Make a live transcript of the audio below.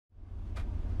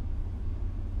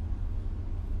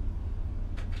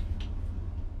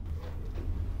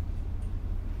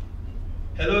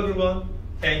Hello everyone,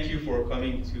 thank you for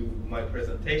coming to my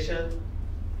presentation.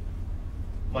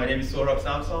 My name is Sohrab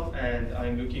Samsam and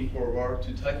I'm looking forward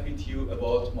to talk with you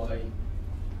about my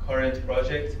current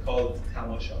project called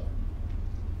Tamasha.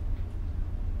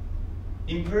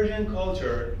 In Persian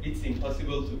culture, it's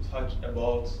impossible to talk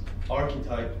about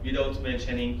archetype without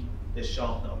mentioning the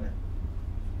Shahnameh.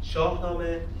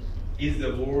 Shahnameh is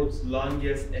the world's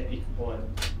longest epic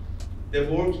poem. The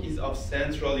work is of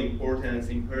central importance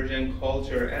in Persian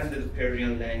culture and the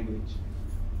Persian language,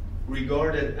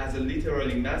 regarded as a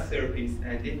literary masterpiece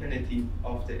and definitive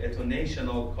of the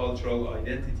ethno-national cultural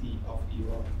identity of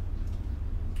Iran.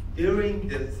 During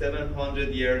the 700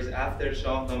 years after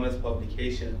Shahnameh's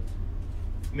publication,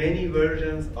 many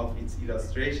versions of its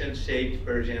illustration shaped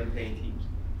Persian painting.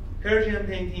 Persian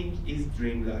painting is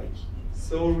dreamlike,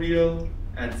 so real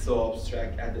and so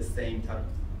abstract at the same time,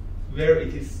 where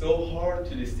it is so hard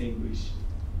to distinguish.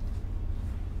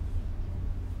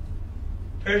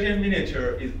 Persian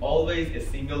miniature is always a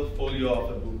single folio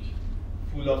of a book,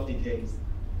 full of details.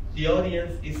 The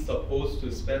audience is supposed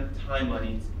to spend time on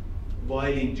it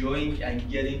while enjoying and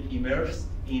getting immersed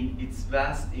in its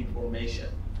vast information.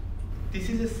 This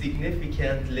is a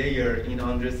significant layer in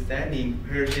understanding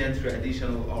Persian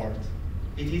traditional art.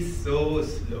 It is so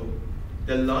slow.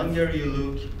 The longer you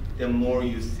look, the more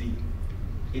you see.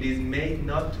 It is made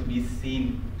not to be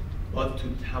seen, but to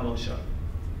tamasha.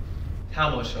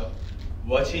 Tamasha,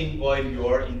 watching while you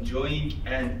are enjoying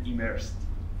and immersed.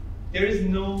 There is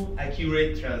no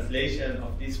accurate translation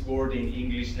of this word in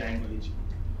English language.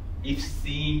 If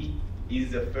seeing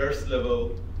is the first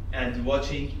level and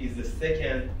watching is the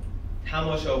second,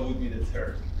 Tamasha would be the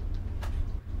third.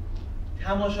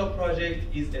 Tamasha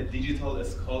project is a digital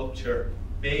sculpture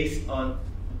based on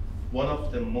one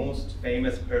of the most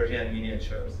famous Persian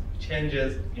miniatures,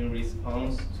 changes in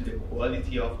response to the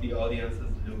quality of the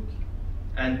audience's look,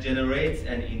 and generates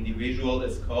an individual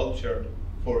sculpture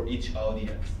for each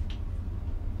audience.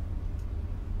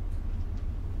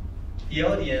 The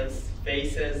audience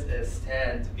faces a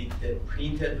stand with the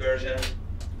printed version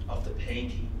of the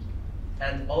painting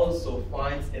and also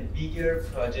finds a bigger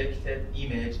projected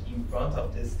image in front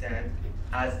of the stand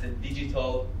as the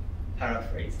digital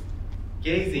paraphrase.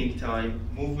 Gazing time,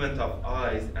 movement of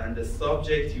eyes, and the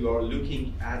subject you are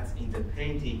looking at in the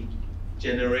painting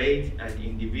generate an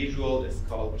individual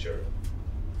sculpture.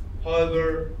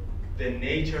 However, the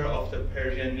nature of the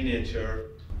Persian miniature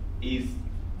is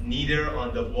neither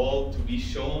on the wall to be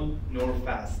shown nor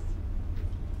fast.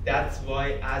 That's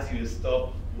why as you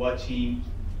stop watching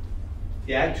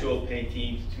the actual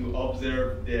painting to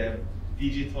observe the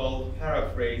digital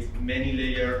paraphrase, many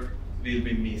layers will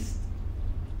be missed.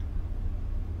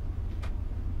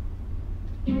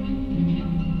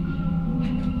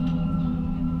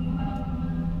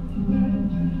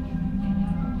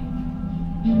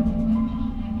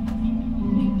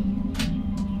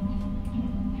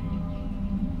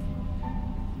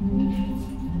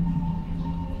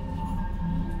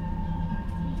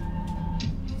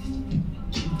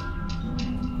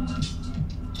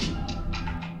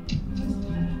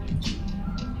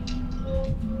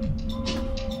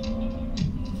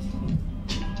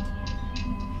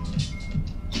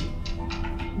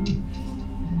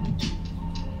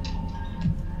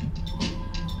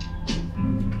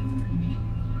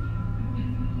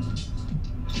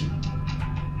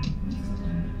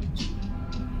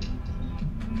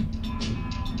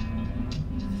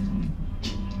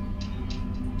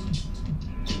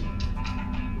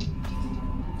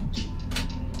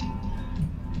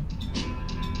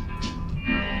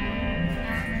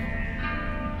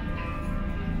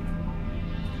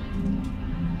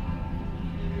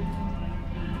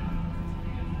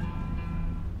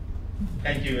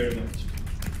 Thank you very much.